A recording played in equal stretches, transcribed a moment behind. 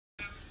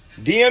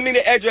DM me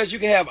the address. You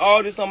can have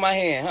all this on my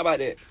hand. How about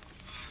that?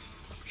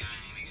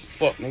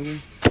 Fuck, nigga.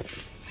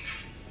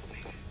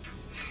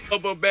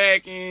 Upper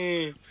back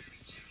in.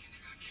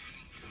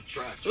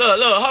 Look,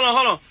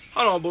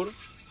 hold on, Buddha.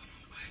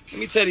 Let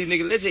me tell these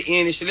niggas, let's just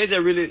end this shit. Let's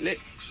just really,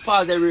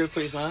 pause that real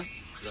quick, man.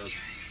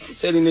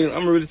 I'm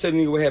gonna really tell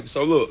these niggas what happened.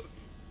 So look,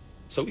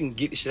 so we can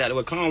get this shit out of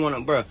the way. Come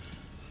on, bro.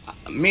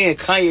 Me and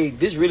Kanye,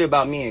 this really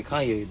about me and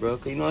Kanye, bro.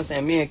 Cause you know what I'm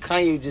saying? Me and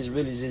Kanye just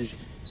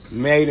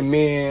made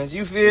amends.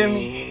 You feel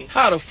me?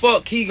 How the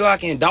fuck Key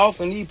Glock and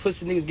Dolphin, these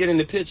pussy niggas get in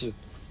the picture?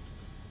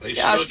 They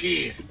snuck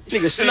in.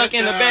 Nigga snuck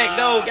in the back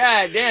door.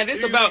 God damn,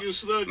 this about,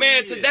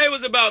 man, today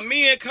was about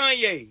me and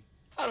Kanye.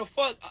 How the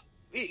fuck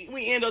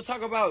we end up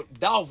talking about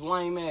Dolph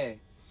lame ass?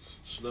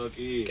 Snuck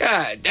in.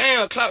 God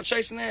damn, clout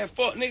chasing ass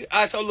fuck nigga.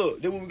 Alright, so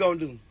look, this what we gonna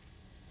do.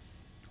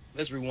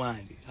 Let's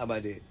rewind it. How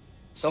about that?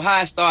 So how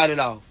I started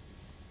off,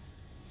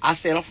 I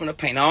said I'm finna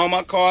paint all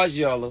my cars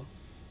yellow.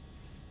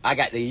 I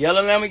got the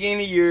yellow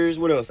Lamborghini yours.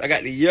 What else? I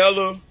got the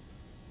yellow.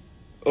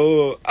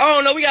 I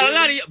don't know. We got a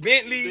lot of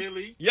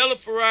Bentley, yellow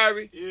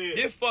Ferrari. Yeah.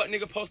 This fuck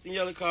nigga posting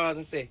yellow cars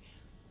and say,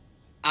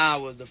 I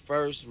was the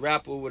first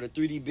rapper with a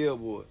 3D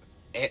billboard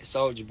at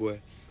Soulja Boy.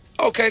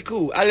 Okay,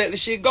 cool. I let the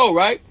shit go,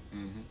 right?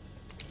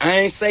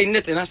 I ain't say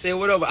nothing. I said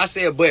whatever. I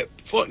said, but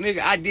fuck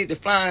nigga, I did the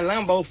flying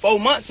Lambo 4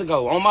 months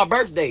ago on my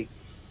birthday.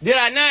 Did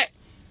I not?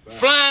 Right.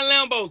 Flying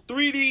Lambo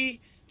 3D.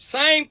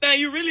 Same thing.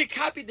 You really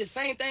copied the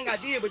same thing I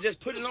did, but just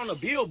put it on a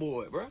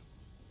billboard, bro.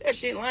 That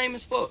shit lame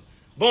as fuck.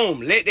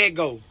 Boom, let that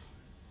go.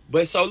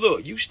 But so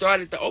look, you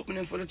started the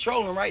opening for the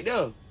trolling right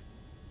there.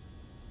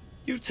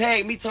 You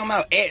tagged me talking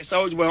about at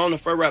Soulja Boy on the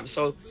first rapper.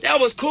 So that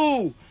was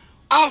cool.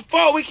 I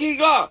fought with Key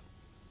Glock.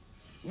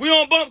 We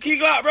don't bump Key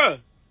Glock, bro.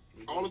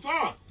 All the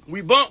time.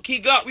 We bump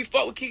Key Glock. We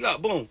fought with Key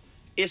Glock. Boom.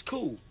 It's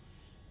cool.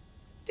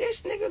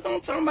 This nigga gonna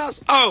talk about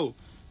some, oh,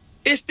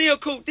 it's still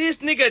cool. This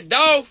nigga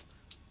Dolph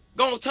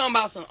gonna talk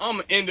about some, I'm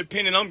an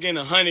independent, I'm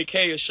getting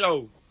 100K a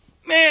show.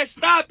 Man,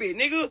 stop it,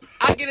 nigga.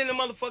 I get in the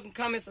motherfucking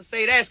comments and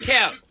say that's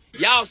cap.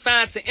 Y'all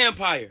signed to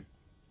Empire.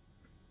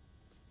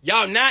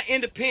 Y'all not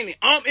independent.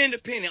 I'm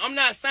independent. I'm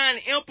not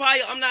signed to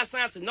Empire. I'm not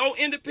signed to no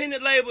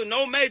independent label,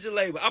 no major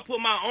label. I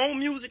put my own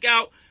music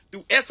out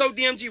through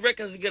SODMG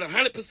Records to get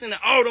 100% of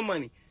all the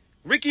money.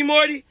 Ricky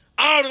Morty,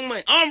 all the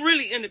money. I'm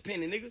really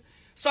independent, nigga.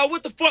 So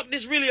what the fuck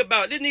this really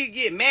about? This nigga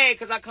get mad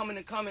because I come in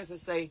the comments and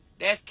say,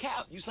 that's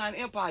cap. You signed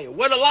to Empire.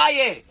 Where the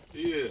lie at?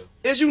 Yeah.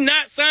 Is you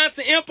not signed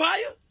to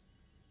Empire?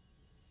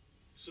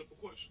 Simple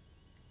question.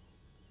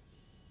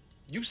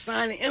 You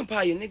signed to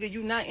Empire, nigga.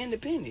 You not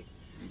independent.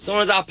 Soon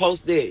as I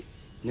post that,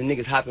 the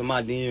niggas hop in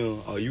my DM.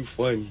 Oh, you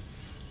funny.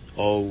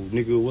 Oh,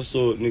 nigga, what's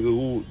up, nigga?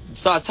 Who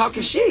start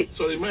talking shit.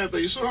 So they mad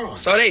that you signed.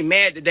 So they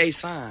mad that they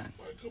signed.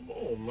 Like, come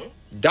on, man.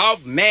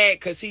 Dolph mad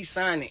because he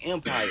signed to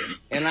Empire,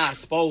 and I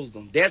exposed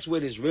him. That's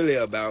what it's really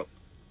about.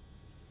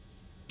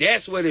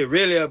 That's what it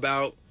really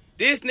about.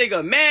 This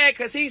nigga mad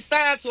because he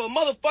signed to a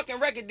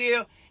motherfucking record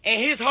deal,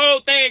 and his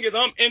whole thing is,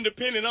 I'm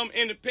independent, I'm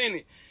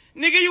independent.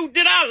 Nigga, you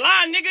did I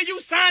lie, nigga? You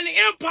signed to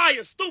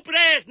Empire, stupid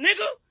ass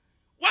nigga.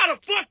 Why the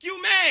fuck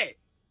you mad?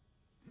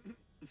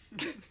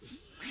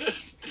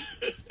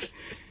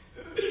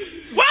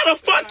 Why the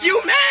fuck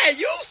you mad?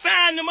 You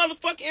signed the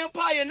motherfucking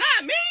Empire,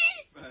 not me.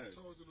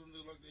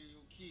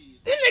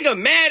 This nigga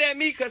mad at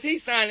me because he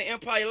signed the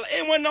Empire.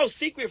 It wasn't no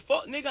secret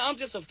fuck, nigga. I'm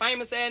just a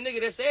famous ass nigga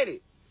that said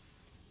it.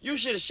 You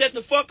should have shut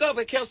the fuck up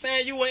and kept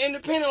saying you were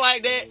independent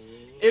like that.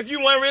 If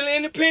you weren't really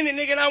independent,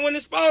 nigga, I wouldn't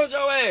expose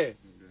your ass.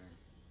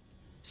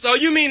 So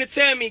you mean to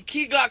tell me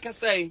Key Glock can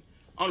say,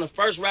 I'm the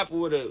first rapper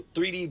with a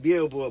 3D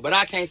billboard, but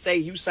I can't say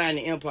you signed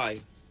the Empire?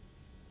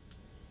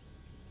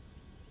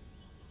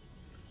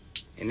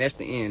 And that's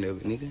the end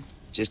of it, nigga.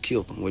 Just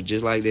killed him with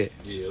just like that.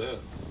 Yeah,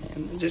 that.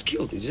 Man, just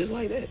killed it just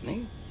like that,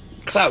 nigga.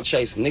 Clout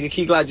chasing. Nigga,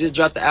 Key Glock just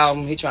dropped the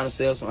album. He trying to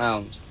sell some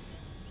albums.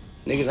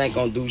 Niggas ain't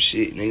gonna do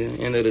shit, nigga.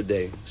 End of the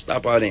day.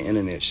 Stop all that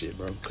internet shit,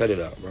 bro. Cut it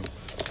out, bro.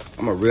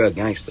 I'm a real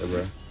gangster,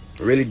 bro.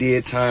 Really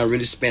did time,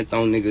 really spent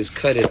on niggas.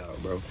 Cut it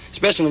out, bro.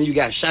 Especially when you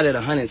got shot at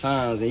 100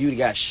 times and you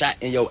got shot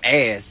in your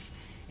ass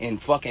in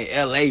fucking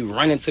LA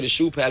running to the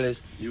shoe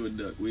palace. You a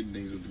duck. We the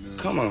niggas with the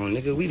guns. Come on,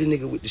 nigga. We the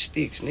nigga with the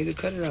sticks. Nigga,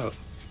 cut it out.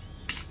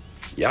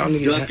 Y'all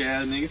niggas. Duck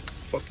ass nigga.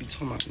 Fuck you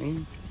talking about,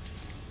 nigga?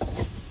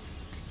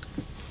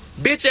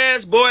 Bitch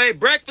ass boy.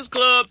 Breakfast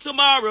Club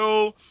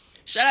tomorrow.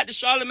 Shout out to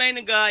Charlamagne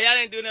the God. Y'all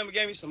didn't do nothing but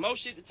gave me some more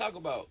shit to talk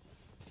about.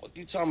 Fuck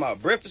you talking about?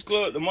 Breakfast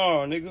Club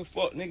tomorrow, nigga.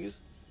 Fuck niggas.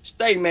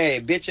 Stay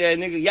mad, bitch ass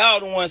nigga. Y'all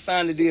the one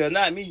signed the deal,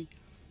 not me.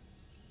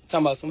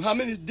 Talking about some how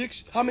many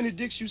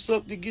dicks you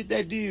sucked to get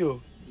that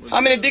deal? How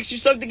many dicks you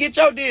sucked to get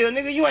your deal,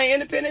 nigga? You ain't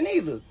independent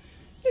either.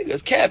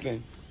 Niggas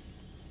capping.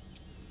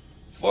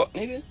 Fuck,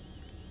 nigga.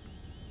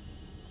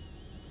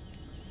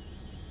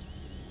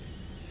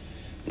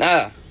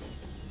 Nah.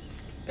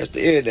 That's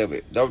the end of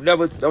it. Don't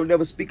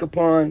never speak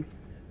upon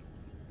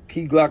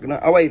Key Glock.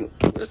 Oh wait,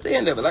 that's the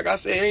end of it. Like I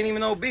said, it ain't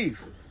even no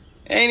beef.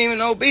 It ain't even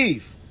no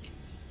beef.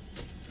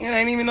 It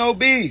ain't even no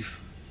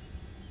beef.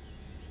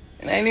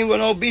 It ain't even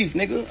no beef,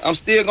 nigga. I'm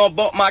still gonna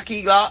bump my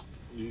Key Glock.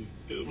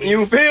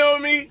 You feel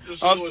me?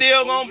 Just I'm a little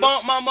still gonna Soulja.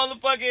 bump my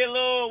motherfucking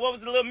little, what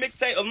was the little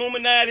mixtape?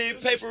 Illuminati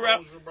paper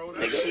route. Soulja, bro,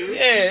 that shit.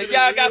 Yeah,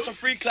 Yeah, y'all got yeah. some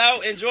free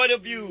clout. Enjoy the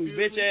views,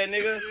 bitch ass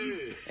nigga.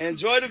 Yeah.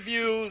 Enjoy the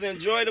views.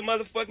 Enjoy the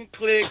motherfucking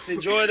clicks.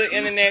 Enjoy the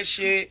internet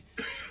shit.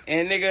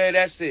 And nigga,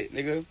 that's it,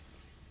 nigga.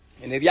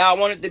 And if y'all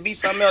want it to be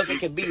something else, it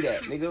could be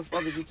that, nigga.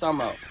 Fuck is you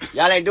talking about?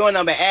 Y'all ain't doing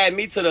nothing but add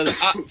me to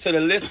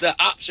the list of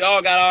ops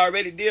y'all got to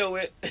already deal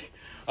with.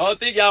 I don't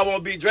think y'all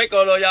want to be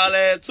Draco though, y'all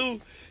ass too.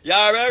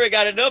 Y'all already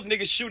got enough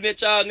niggas shooting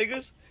at y'all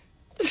niggas.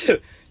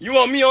 You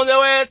want me on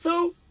your ass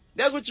too?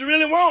 That's what you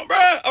really want, bro?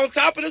 On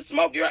top of the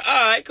smoke, you're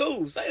alright,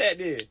 cool. Say that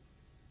then.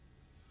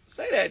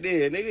 Say that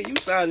then, nigga. You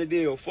signed the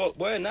deal, fuck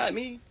boy, not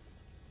me.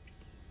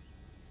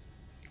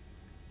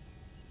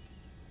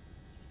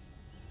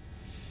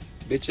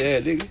 Bitch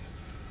ass nigga.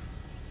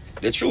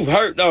 The truth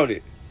hurt, don't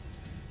it?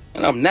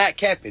 And I'm not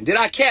capping. Did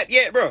I cap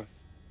yet, bro?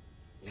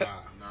 Nah.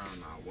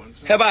 One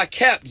time. Have I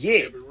capped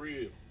yet? Keep it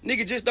real.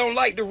 Nigga just don't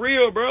like the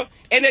real, bro.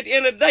 And at the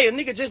end of the day, a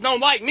nigga just don't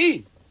like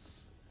me.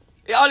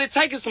 All it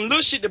takes is some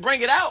little shit to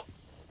bring it out.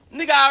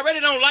 Nigga, I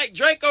already don't like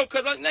Draco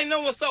because they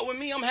know what's up with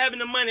me. I'm having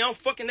the money. I'm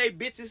fucking they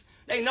bitches.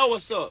 They know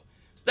what's up.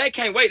 So they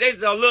can't wait. They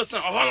just a little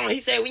something. Oh, hold on. He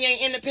said we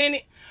ain't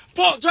independent.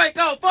 Fuck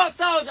Draco. Fuck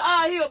Soulja.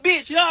 Ah, he a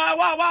bitch. Yeah,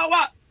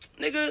 wah.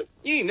 Nigga,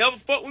 you ain't never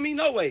fuck with me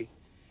no way.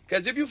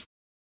 Because if you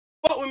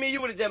fuck with me, you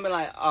would have just been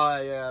like,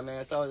 oh, yeah,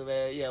 man, Soulja,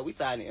 man. Yeah, we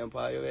signed the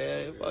Empire,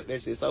 man. Fuck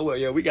that shit. So what?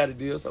 Yeah, we got a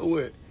deal. So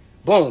what?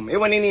 Boom. It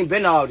wasn't even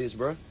been all this,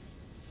 bro.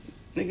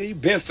 Nigga, you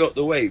been felt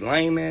the way,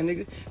 lame man,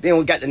 nigga. Then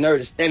we got the nerve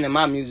to stand in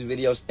my music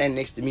video, stand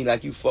next to me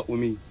like you fuck with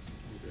me.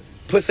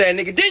 Pussy ass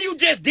nigga. Then you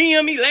just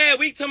DM me last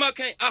week talking about,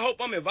 I hope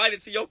I'm invited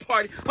to your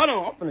party. Hold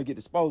on, I'm finna get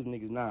disposed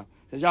niggas now.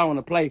 Since y'all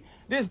wanna play.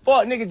 This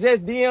fuck nigga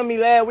just DM me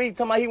last week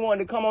talking about he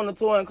wanted to come on the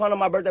tour and come to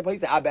my birthday party. He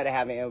said, I better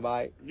have an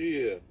invite.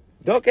 Yeah.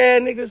 Duck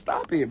ass nigga,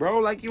 stop it, bro.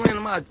 Like you ain't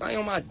on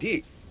my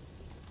dick.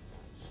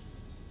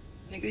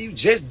 Nigga, you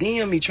just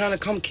DM me trying to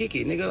come kick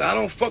it, nigga. I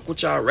don't fuck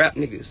with y'all rap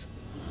niggas.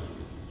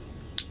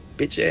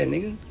 Bitch ass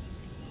nigga.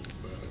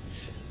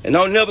 And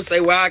don't never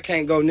say why I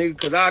can't go, nigga,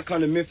 because I'll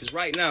come to Memphis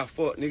right now,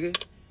 fuck, nigga.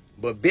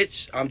 But,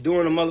 bitch, I'm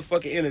doing a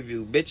motherfucking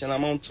interview, bitch, and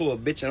I'm on tour,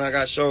 bitch, and I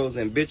got shows,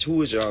 and, bitch,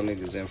 who is y'all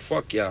niggas, and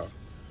fuck y'all.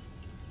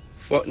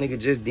 Fuck nigga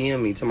just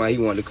DM me, talking about he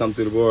wanted to come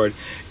to the party.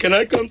 Can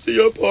I come to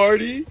your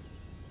party?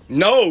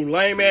 No,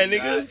 lame ass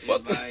nigga.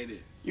 Fuck.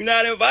 You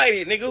not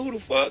invited, nigga. Who the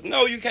fuck?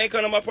 No, you can't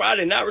come to my party. I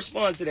did not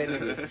respond to that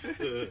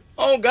nigga.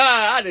 Oh,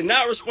 God, I did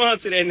not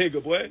respond to that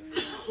nigga, boy.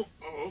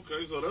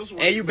 Okay, so that's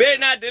what. And you better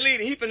not delete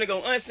it. He finna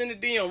go unsend the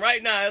DM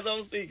right now as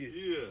I'm speaking.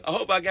 Yeah. I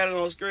hope I got it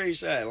on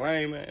screenshot.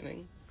 Lame, man,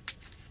 nigga.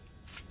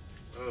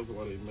 That's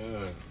why they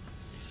mad.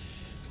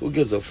 Who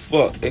gives a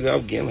fuck,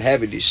 nigga? I'm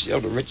having this shit.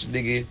 I'm the richest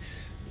nigga.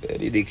 Yeah,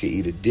 these niggas can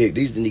eat a dick.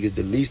 These the niggas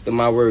the least of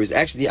my worries.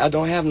 Actually, I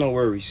don't have no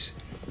worries.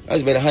 I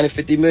just made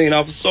 $150 million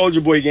off a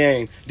Soulja Boy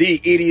game.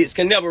 These idiots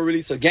can never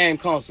release a game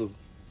console.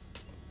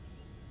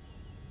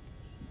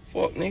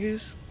 Fuck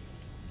niggas.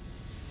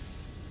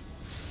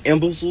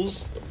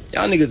 Imbeciles.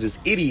 Y'all niggas is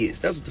idiots.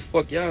 That's what the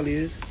fuck y'all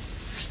is.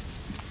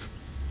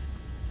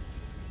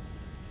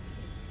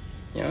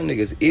 Y'all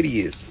niggas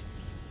idiots.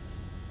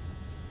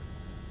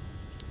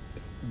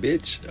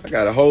 Bitch, I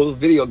got a whole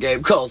video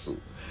game console.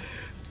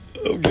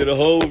 I'll get a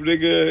whole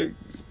nigga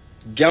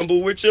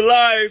gamble with your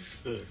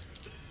life.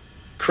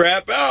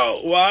 Crap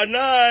out. Why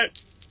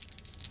not?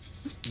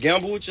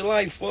 Gamble with your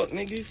life. Fuck,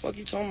 nigga. Fuck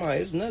you talking about?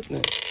 It's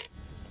nothing.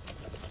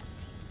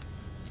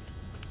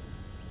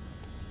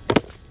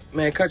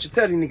 Man, cut your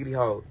teddy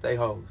nigga, they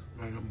hoes.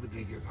 Man, them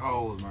niggas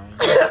hoes, man.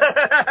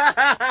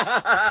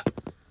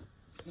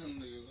 Them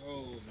niggas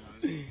hoes,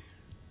 man.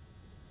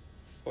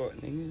 Fuck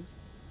niggas.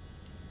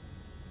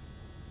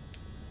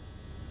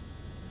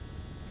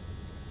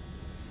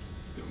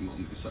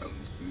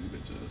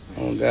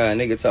 Oh God,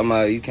 nigga talking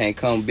about you can't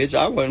come, bitch.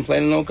 I wasn't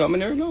planning on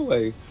coming there no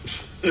way.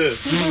 I'm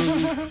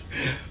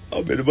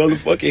in the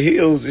motherfucking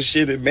hills and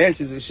shit and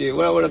mansions and shit.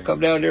 What I would have come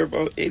down there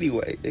for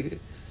anyway, nigga?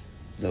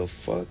 The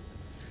fuck?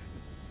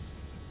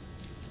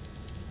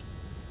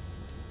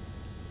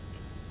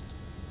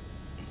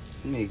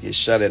 Nigga get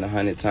shot at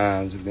 100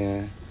 times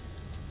again.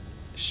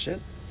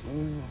 Shit.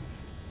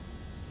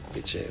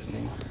 Bitch ass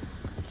nigga.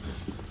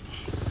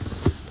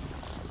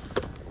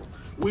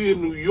 We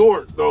in New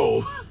York,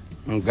 though.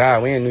 Oh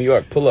God, we in New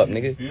York. Pull up,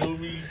 nigga. Feel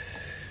me?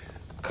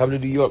 Come to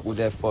New York with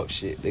that fuck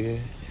shit, nigga.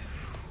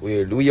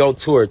 We on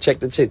tour. Check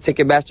the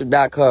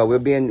Ticketmaster.com. We'll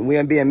be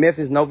in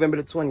Memphis November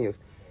the 20th.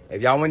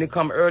 If y'all want to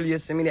come earlier,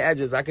 send me the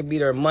address. I could be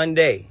there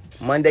Monday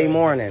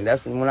morning.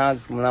 That's when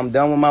I'm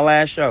done with my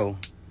last show.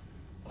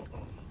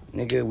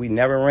 Nigga, we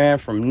never ran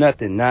from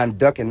nothing. Not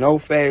ducking no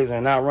phase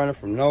and not running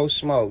from no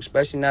smoke.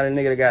 Especially not a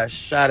nigga that got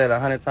shot at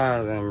 100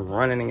 times and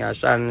running and got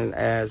shot in his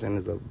ass and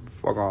is a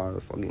fuck you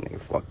nigga.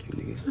 Fuck you,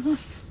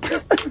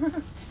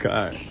 nigga.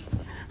 God.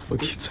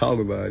 Fuck you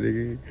talking about,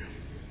 nigga.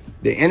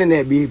 The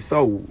internet be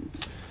so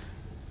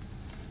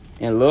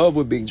in love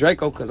with Big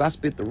Draco because I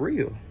spit the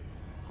real.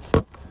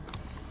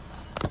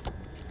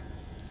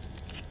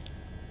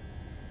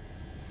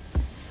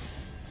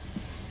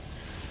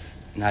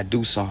 And I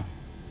do something.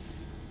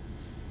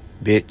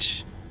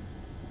 bitch.